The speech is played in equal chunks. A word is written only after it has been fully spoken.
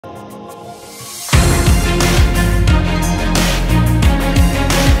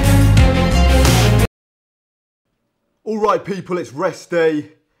All right, people, it's rest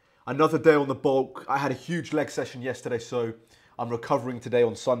day. Another day on the bulk. I had a huge leg session yesterday, so I'm recovering today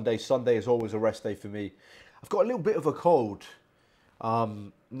on Sunday. Sunday is always a rest day for me. I've got a little bit of a cold.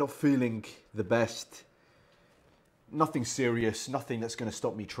 Not feeling the best. Nothing serious. Nothing that's going to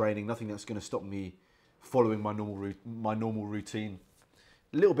stop me training. Nothing that's going to stop me following my normal routine.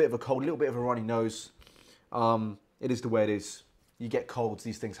 A little bit of a cold, a little bit of a runny nose. It is the way it is. You get colds,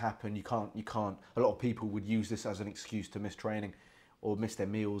 these things happen. You can't. A lot of people would use this as an excuse to miss training or miss their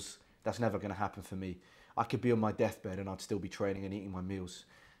meals. That's never going to happen for me. I could be on my deathbed and I'd still be training and eating my meals.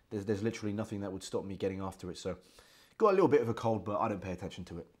 There's literally nothing that would stop me getting after it. So, got a little bit of a cold, but I don't pay attention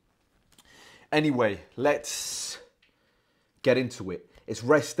to it. Anyway, let's get into it. It's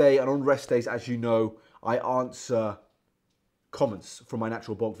rest day, and on rest days, as you know, I answer comments from my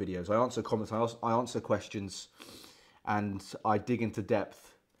natural bulk videos. I answer comments, I answer questions, and I dig into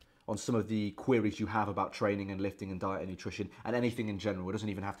depth on some of the queries you have about training and lifting and diet and nutrition and anything in general. It doesn't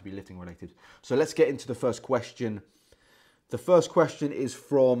even have to be lifting related. So let's get into the first question. The first question is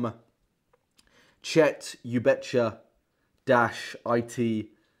from Chet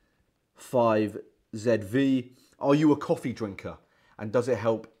Ubetcha-IT5ZV. Are you a coffee drinker, and does it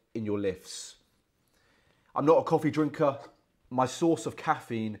help in your lifts? I'm not a coffee drinker. My source of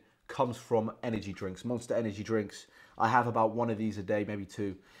caffeine comes from energy drinks, Monster energy drinks. I have about one of these a day, maybe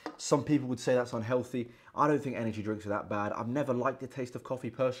two. Some people would say that's unhealthy. I don't think energy drinks are that bad. I've never liked the taste of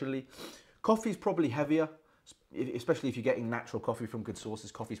coffee personally. Coffee's probably heavier, especially if you're getting natural coffee from good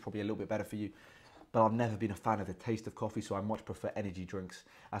sources. Coffee's probably a little bit better for you. But I've never been a fan of the taste of coffee, so I much prefer energy drinks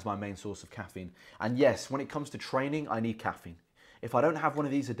as my main source of caffeine. And yes, when it comes to training, I need caffeine. If I don't have one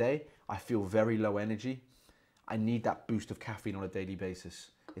of these a day, I feel very low energy. I need that boost of caffeine on a daily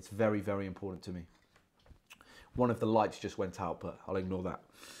basis. It's very, very important to me. One of the lights just went out, but I'll ignore that.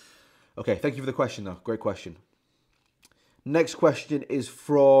 Okay, thank you for the question though. Great question. Next question is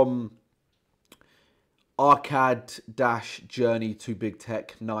from Arcad-Journey to Big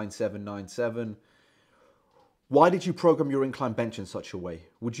Tech 9797. Why did you program your incline bench in such a way?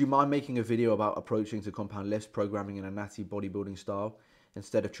 Would you mind making a video about approaching to compound lifts, programming in a natty bodybuilding style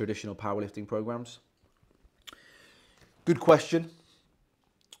instead of traditional powerlifting programs? Good question.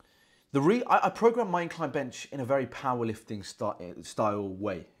 I program my incline bench in a very powerlifting style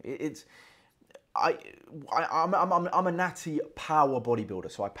way. I'm a natty power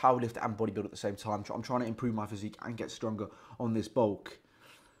bodybuilder, so I powerlift and bodybuild at the same time. I'm trying to improve my physique and get stronger on this bulk.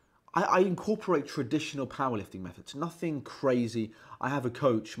 I incorporate traditional powerlifting methods, nothing crazy. I have a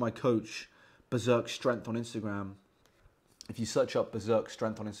coach, my coach, Berserk Strength on Instagram. If you search up Berserk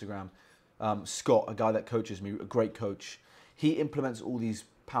Strength on Instagram, Scott, a guy that coaches me, a great coach, he implements all these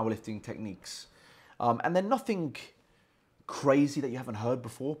powerlifting techniques. And they're nothing crazy that you haven't heard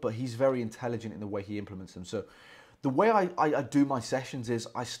before, but he's very intelligent in the way he implements them. So the way I do my sessions is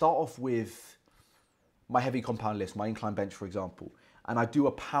I start off with my heavy compound lifts, my incline bench, for example, and I do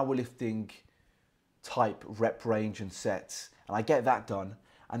a powerlifting type rep range and sets, and I get that done.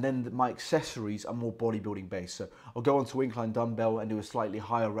 And then my accessories are more bodybuilding based. So I'll go onto incline dumbbell and do a slightly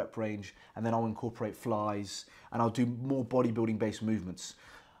higher rep range, and then I'll incorporate flies, and I'll do more bodybuilding based movements.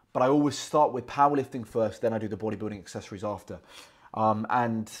 But I always start with powerlifting first, then I do the bodybuilding accessories after.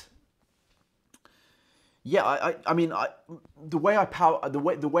 And yeah, the way I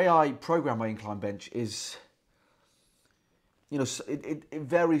program my incline bench is, you know, it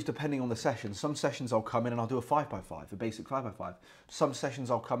varies depending on the session. Some sessions I'll come in and I'll do a 5x5, a basic 5x5. Some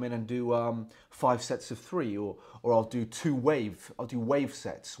sessions I'll come in and do 5 sets of 3, or I'll do wave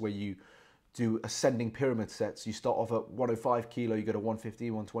sets where you do ascending pyramid sets. You start off at 105 kilo, you go to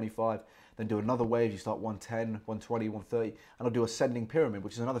 115, 125, then do another wave, you start 110, 120, 130, and I'll do ascending pyramid,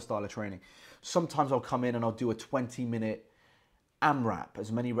 which is another style of training. Sometimes I'll come in and I'll do a 20-minute AMRAP, as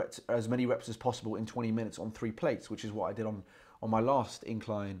many reps as possible in 20 minutes on 3 plates, which is what I did on my last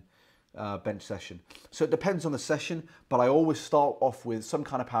incline bench session. So it depends on the session, but I always start off with some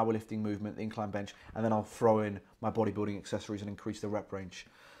kind of powerlifting movement, the incline bench, and then I'll throw in my bodybuilding accessories and increase the rep range.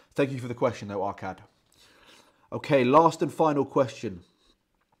 Thank you for the question though, Arcad. Okay, last and final question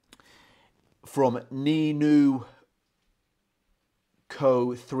from Ninu Co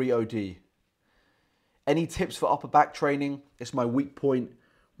 30D. Any tips for upper back training? It's my weak point.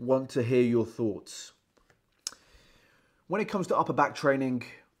 Want to hear your thoughts. When it comes to upper back training,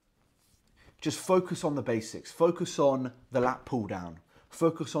 just focus on the basics. Focus on the lat pull down.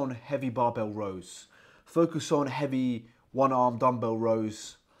 Focus on heavy barbell rows. Focus on heavy one-arm dumbbell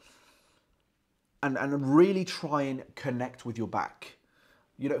rows. And really try and connect with your back.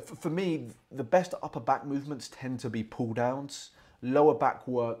 You know, for me, the best upper back movements tend to be pull downs. Lower back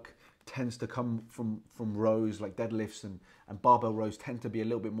work tends to come from rows like deadlifts and barbell rows tend to be a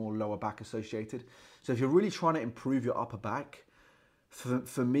little bit more lower back associated. So if you're really trying to improve your upper back,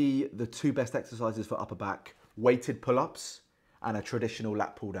 for me, the two best exercises for upper back, weighted pull-ups and a traditional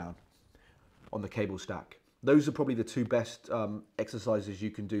lat pull down on the cable stack. Those are probably the two best exercises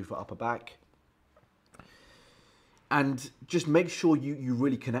you can do for upper back. And just make sure you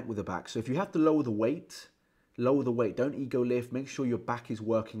really connect with the back. So if you have to lower the weight, don't ego lift. Make sure your back is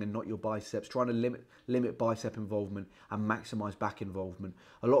working and not your biceps. Trying to limit bicep involvement and maximize back involvement.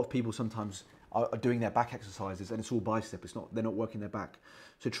 A lot of people sometimes are doing their back exercises and it's all bicep. They're not working their back.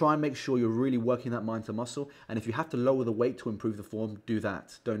 So try and make sure you're really working that mind to muscle. And if you have to lower the weight to improve the form, do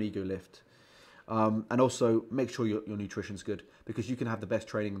that. Don't ego lift. And also make sure your nutrition's good, because you can have the best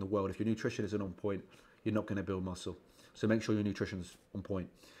training in the world. If your nutrition isn't on point, you're not going to build muscle. So make sure your nutrition's on point.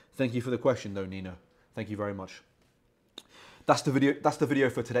 Thank you for the question though, Nino. Thank you very much. That's the video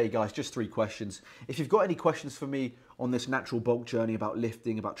for today, guys. Just 3 questions. If you've got any questions for me on this natural bulk journey, about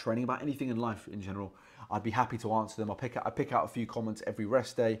lifting, about training, about anything in life in general, I'd be happy to answer them. I pick out a few comments every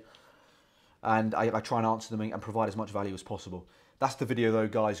rest day, and I try and answer them and provide as much value as possible. That's the video though,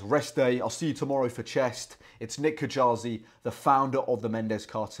 guys. Rest day. I'll see you tomorrow for chest. It's Nick Kajazi, the founder of the Mendes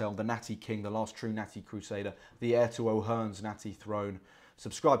Cartel, the Natty King, the last true Natty Crusader, the heir to O'Hearn's Natty throne.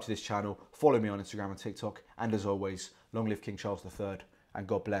 Subscribe to this channel, follow me on Instagram and TikTok, and as always, long live King Charles III, and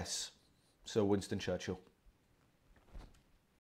God bless Sir Winston Churchill.